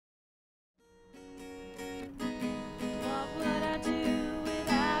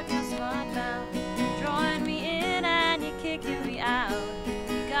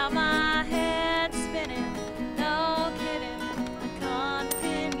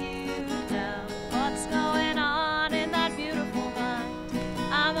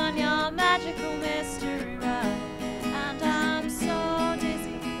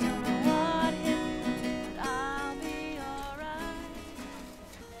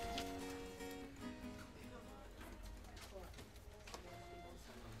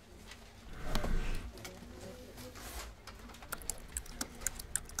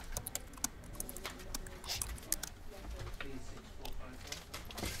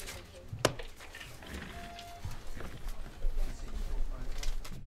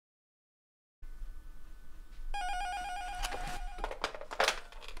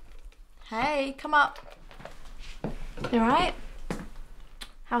come up. You alright?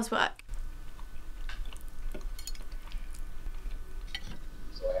 How's work?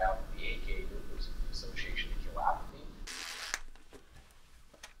 So I have the AK group, which is the Association to Kill Apathy.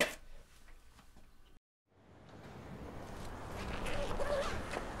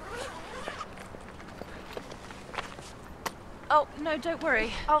 Oh, no, don't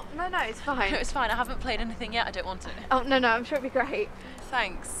worry. Oh, no, it's fine. No, it's fine. I haven't played anything yet. I don't want to. Oh, no, I'm sure it'll be great.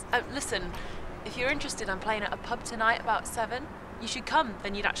 Thanks. Listen, if you're interested, I'm playing at a pub tonight about 7. You should come,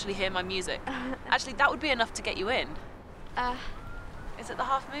 then you'd actually hear my music. Actually, that would be enough to get you in. Is it the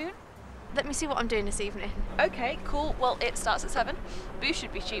Half Moon? Let me see what I'm doing this evening. Okay, cool. Well, it starts at 7. Booze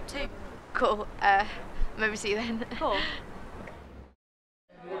should be cheap too. Cool. Maybe see you then. Cool.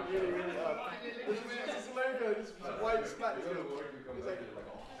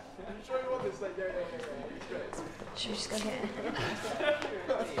 Should we just go get it?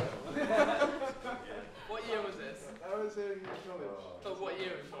 What year was this? I was in college. Oh, what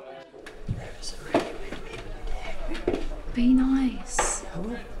year in college? Be nice.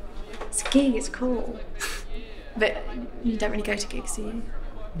 It's a gig, it's cool. But you don't really go to gigs, do you?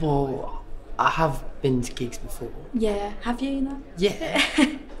 Well, I have been to gigs before. Yeah. Have you, Yeah.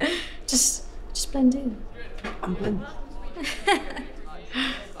 Just blend in. I'm blended.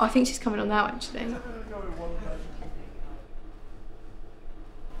 I think she's coming on now, actually.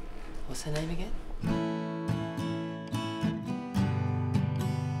 What's her name again?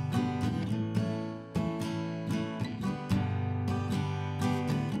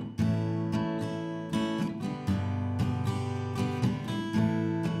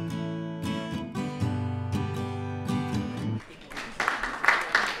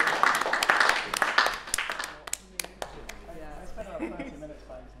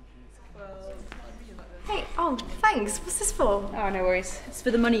 Hey, oh, thanks. What's this for? Oh, no worries. It's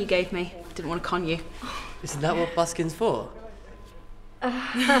for the money you gave me. Didn't want to con you. Isn't that what buskin's for?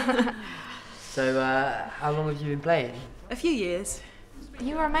 So, how long have you been playing? A few years.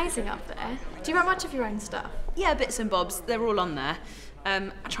 You were amazing up there. Do you write much of your own stuff? Yeah, bits and bobs. They're all on there.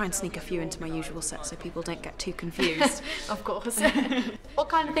 I try and sneak a few into my usual set so people don't get too confused. Of course. What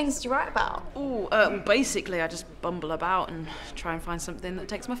kind of things do you write about? Ooh, basically I just bumble about and try and find something that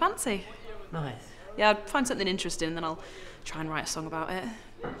takes my fancy. Nice. Yeah, I'd find something interesting and then I'll try and write a song about it.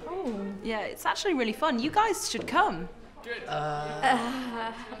 Oh. Yeah, it's actually really fun. You guys should come.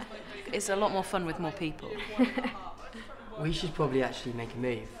 It's a lot more fun with more people. We should probably actually make a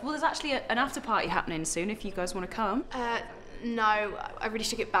move. Well, there's actually an after party happening soon if you guys want to come. No, I really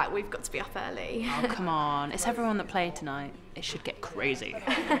should get back. We've got to be up early. Oh, come on. It's everyone that played tonight. It should get crazy.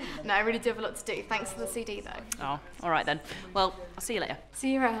 No, I really do have a lot to do. Thanks for the CD, though. Oh, all right then. Well, I'll see you later.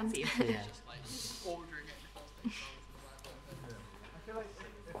 See you around. Yeah.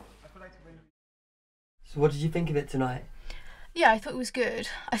 So what did you think of it tonight? Yeah, I thought it was good.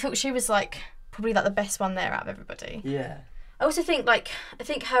 I thought she was probably the best one there out of everybody. Yeah. I also think I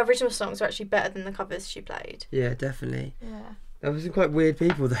think her original songs are actually better than the covers she played. Yeah, definitely. Yeah. There were some quite weird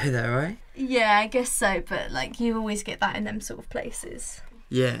people there, right? Yeah, I guess so, but you always get that in them sort of places.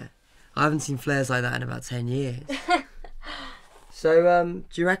 Yeah. I haven't seen flares like that in about 10 years. So,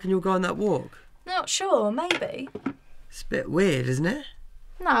 do you reckon you'll go on that walk? Not sure, maybe. It's a bit weird, isn't it?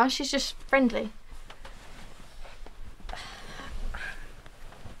 No, she's just friendly.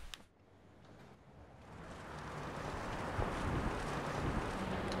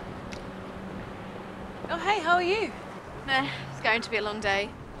 Oh, hey, how are you? It's going to be a long day.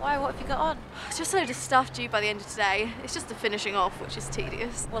 Why, what have you got on? It's just a load of stuff due by the end of today. It's just the finishing off, which is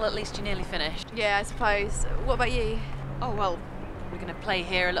tedious. Well, at least you nearly finished. Yeah, I suppose. What about you? Oh, well, we're going to play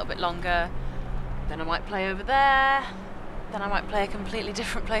here a little bit longer. Then I might play over there. Then I might play a completely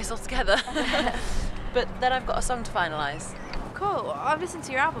different place altogether. But then I've got a song to finalise. Cool. I've listened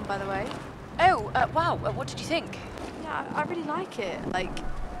to your album, by the way. Oh, wow. What did you think? Yeah, I really like it. I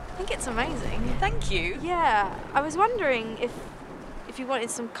think it's amazing. Thank you. Yeah, I was wondering if you wanted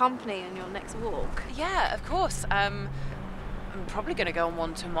some company on your next walk. Yeah, of course. I'm probably going to go on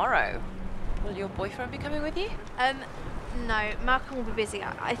one tomorrow. Will your boyfriend be coming with you? No, Malcolm will be busy.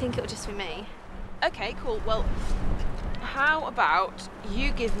 I think it'll just be me. Okay, cool. Well, how about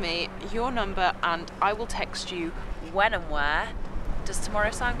you give me your number and I will text you when and where. Does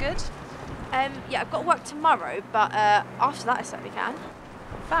tomorrow sound good? Yeah, I've got work tomorrow, but after that I certainly can.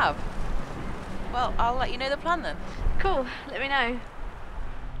 Fab. Well, I'll let you know the plan then. Cool, let me know.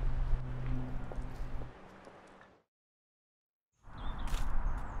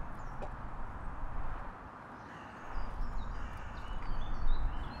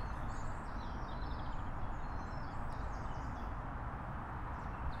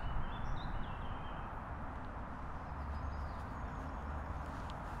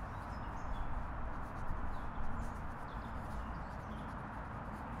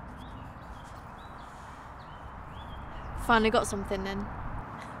 finally got something then?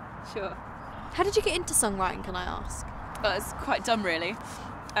 Sure. How did you get into songwriting, can I ask? Well, it's quite dumb, really.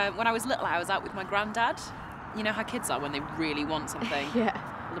 When I was little, I was out with my granddad. You know how kids are when they really want something? Yeah.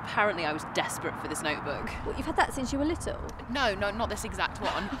 Well, apparently I was desperate for this notebook. What, you've had that since you were little? No, not this exact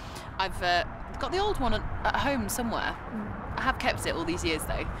one. I've got the old one at home somewhere. I have kept it all these years,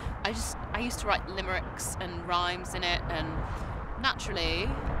 though. I used to write limericks and rhymes in it, and naturally,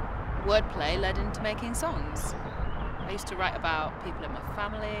 wordplay led into making songs. I used to write about people in my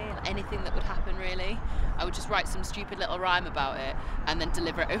family, anything that would happen, really. I would just write some stupid little rhyme about it and then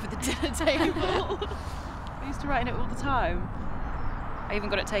deliver it over the dinner table. I used to write in it all the time. I even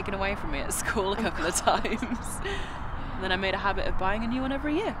got it taken away from me at school a couple of times. And then I made a habit of buying a new one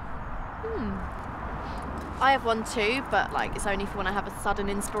every year. I have one too, but like it's only for when I have a sudden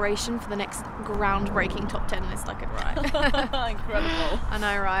inspiration for the next groundbreaking top 10 list I could write. Incredible. I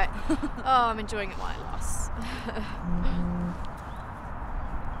know, right? Oh, I'm enjoying it while it lasts.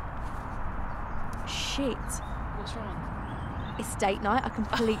 Shit. What's wrong? It's date night, I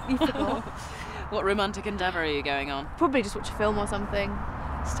completely forgot. What romantic endeavour are you going on? Probably just watch a film or something.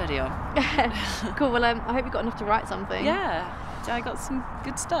 Steady on. Cool, well I hope you got enough to write something. Yeah, I got some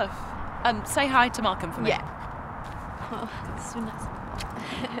good stuff. Say hi to Malcolm for me. Yeah. Oh, that's so nice.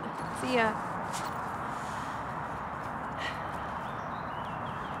 See ya.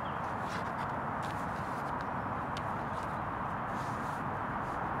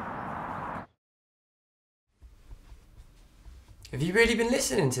 Have you really been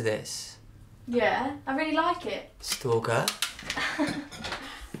listening to this? Yeah, I really like it. Stalker. But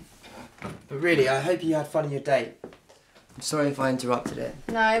really, I hope you had fun on your date. I'm sorry if I interrupted it.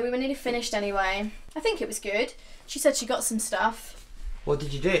 No, we were nearly finished anyway. I think it was good. She said she got some stuff. What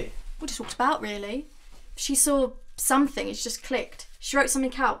did you do? We just walked about, really. She saw something, it just clicked. She wrote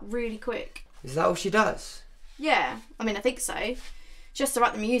something out really quick. Is that all she does? Yeah, I mean, I think so. She has to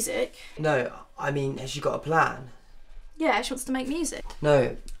write the music. No, I mean, has she got a plan? Yeah, she wants to make music.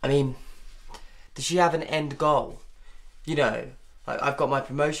 No, I mean, does she have an end goal? You know, like I've got my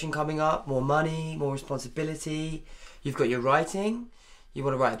promotion coming up, more money, more responsibility. You've got your writing. You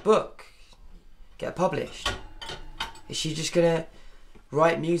want to write a book, get it published. Is she just gonna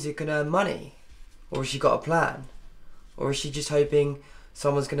write music and earn money? Or has she got a plan? Or is she just hoping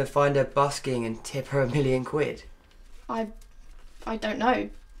someone's gonna find her busking and tip her £1 million? I don't know.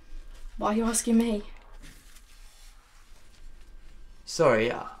 Why are you asking me?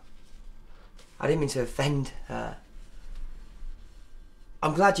 Sorry, I didn't mean to offend her.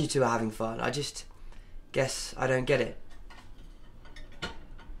 I'm glad you two are having fun. I just guess I don't get it.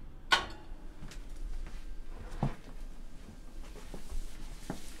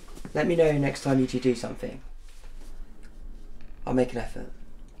 Let me know next time you two do something. I'll make an effort.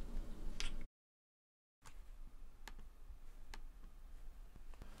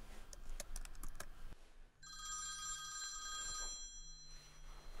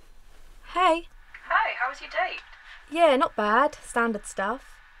 Hey. Hi, how was your date? Yeah, not bad. Standard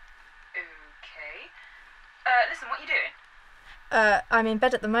stuff. Okay. Listen, what are you doing? I'm in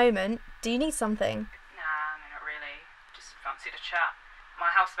bed at the moment. Do you need something? Nah, no, not really. Just fancied a chat. My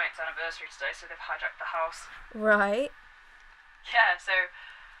housemate's anniversary today, so they've hijacked the house. Right. Yeah, so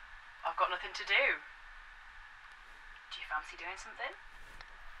I've got nothing to do. Do you fancy doing something?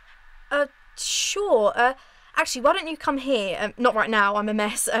 Sure. Actually, why don't you come here? Not right now, I'm a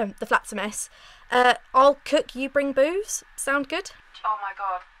mess. The flat's a mess. I'll cook, you bring booze. Sound good? Oh my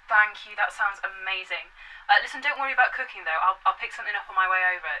god, thank you. That sounds amazing. Listen, don't worry about cooking though. I'll pick something up on my way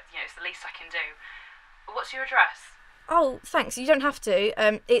over. You know, it's the least I can do. What's your address? Oh, thanks. You don't have to.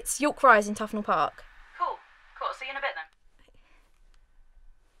 It's York Rise in Tufnell Park. Cool. I'll see you in a bit then.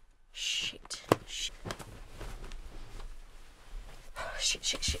 Shit. Shit. Shit,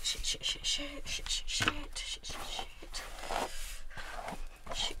 shit, shit, shit, shit, shit, shit, shit, shit, shit, shit, shit, shit.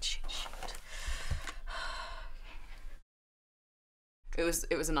 Shit, shit, shit.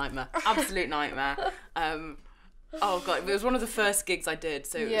 It was a nightmare. Absolute nightmare. Oh god, it was one of the first gigs I did,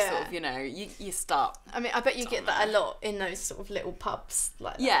 so it was sort of, you know, you start. I mean, I bet you get that a lot in those sort of little pubs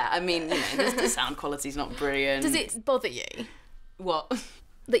like that. Yeah, I mean, you know, the sound quality's not brilliant. Does it bother you What?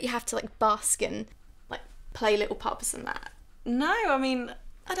 that you have to like busk and like play little pubs and that? No, I mean,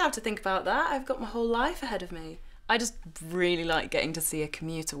 I'd have to think about that. I've got my whole life ahead of me. I just really like getting to see a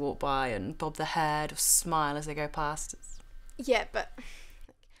commuter walk by and bob their head or smile as they go past. Yeah, but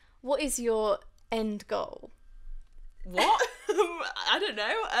what is your end goal? What? I don't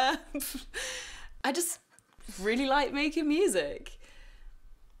know. I just really like making music.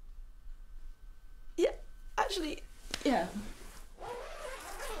 Yeah, actually, yeah.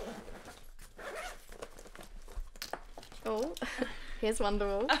 Oh, here's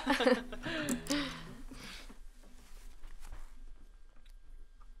Wonderwall.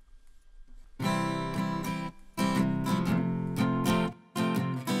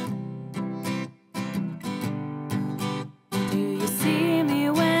 Do you see me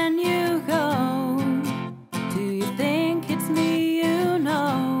when you go? Do you think it's me you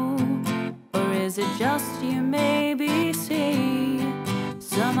know? Or is it just you maybe see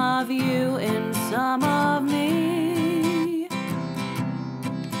some of you in some of me?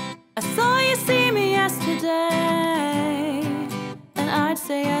 I saw you see me yesterday, and I'd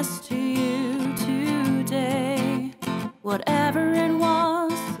say yes to you today. Whatever it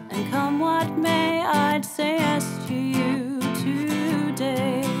was, and come what may, I'd say yes to you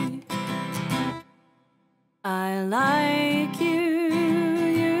today. I like you,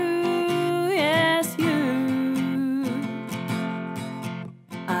 yes you.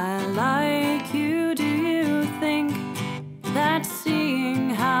 I like you, do you think that seeing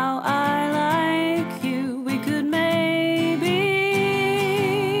how I like you, we could maybe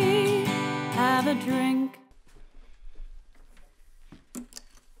have a drink?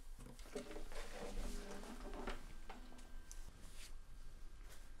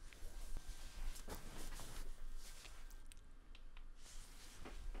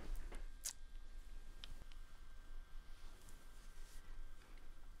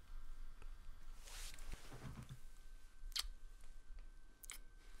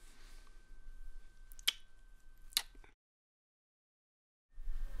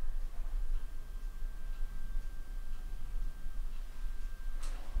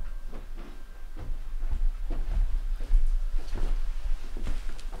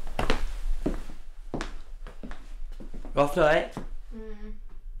 Off night?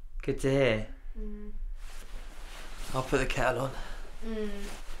 Good to hear. I'll put the kettle on.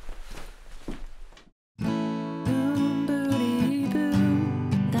 Boom, booty,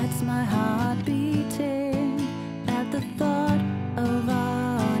 boom, that's my heart beating at the thought of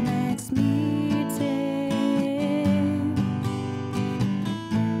our next meeting.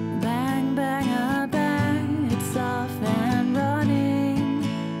 Bang, bang, a bang, it's off and running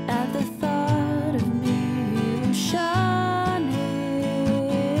at the thought of me you shining.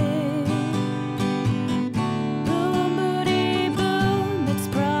 Boom, booty, boom, it's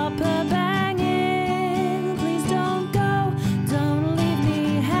proper banging. Please don't go, don't leave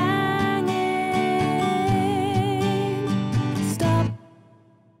me hanging. Stop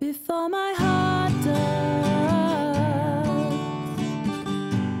before my heart does.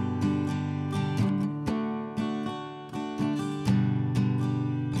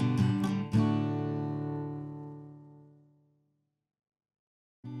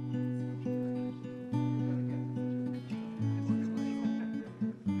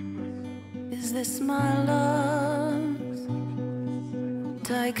 Is this my love's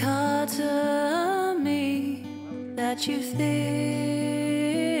dichotomy that you think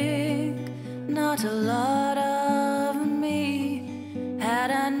not a lot of me?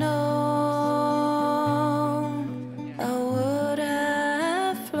 Had I known, I would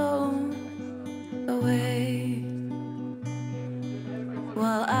have flown away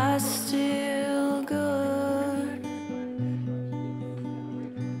while I still good.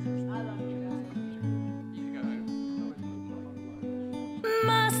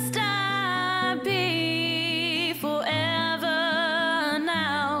 Must I be forever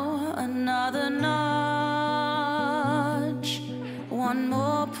now? Another notch, one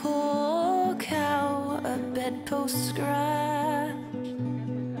more poor cow, a bedpost scratch,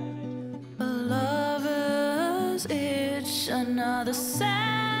 a lover's itch, another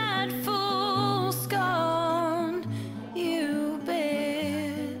sad fool scorned, you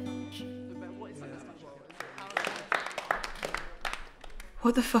bitch.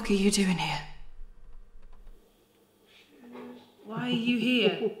 What the fuck are you doing here? Why are you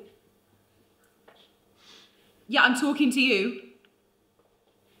here? Yeah, I'm talking to you.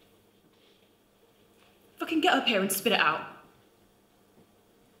 Fucking get up here and spit it out.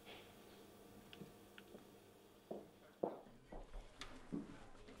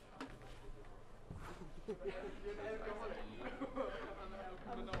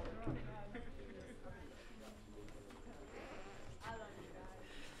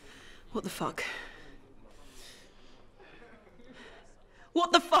 What the fuck?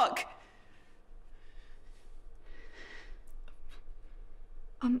 What the fuck?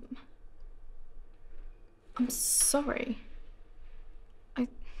 I'm sorry. I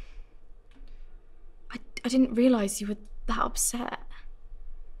didn't realise you were that upset.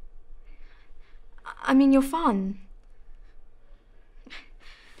 I mean, you're fun.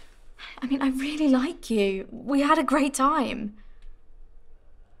 mean, I really like you. We had a great time.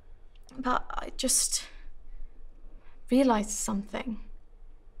 But I just realised something.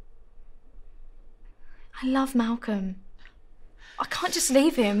 I love Malcolm. I can't just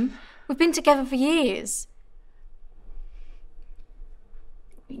leave him. We've been together for years.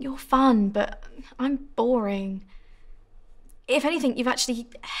 You're fun, but I'm boring. If anything, you've actually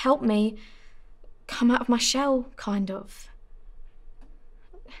helped me come out of my shell, kind of.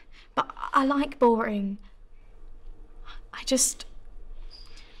 But I like boring. I just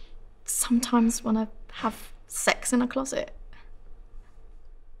sometimes want to have sex in a closet.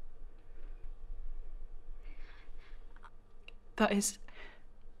 That is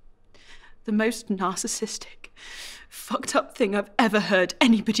the most narcissistic, fucked up thing I've ever heard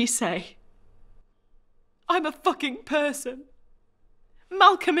anybody say. I'm a fucking person.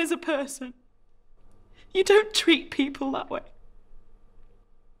 Malcolm is a person. You don't treat people that way.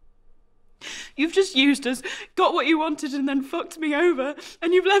 You've just used us, got what you wanted, and then fucked me over,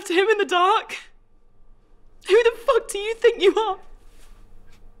 and you've left him in the dark. Who the fuck do you think you are?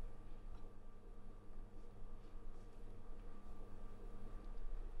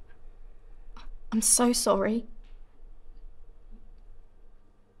 I'm so sorry.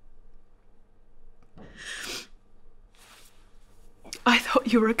 I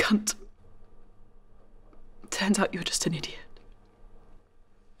thought you were a cunt. Turns out you were just an idiot.